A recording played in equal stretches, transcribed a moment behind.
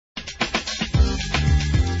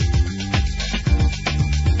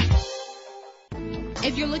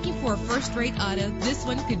If you're looking for a first-rate auto, this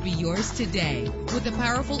one could be yours today. With a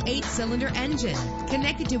powerful 8-cylinder engine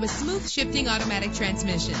connected to a smooth shifting automatic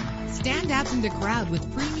transmission. Stand out from the crowd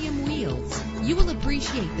with premium wheels. You will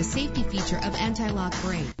appreciate the safety feature of anti-lock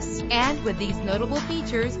brakes. And with these notable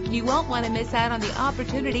features, you won't want to miss out on the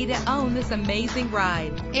opportunity to own this amazing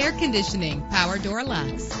ride. Air conditioning, power door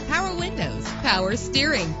locks, power windows, power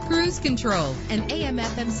steering, cruise control, and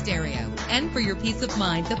AM/FM stereo. And for your peace of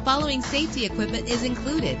mind, the following safety equipment is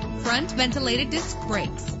included: front ventilated disc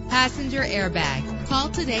brakes, passenger airbag. Call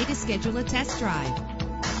today to schedule a test drive.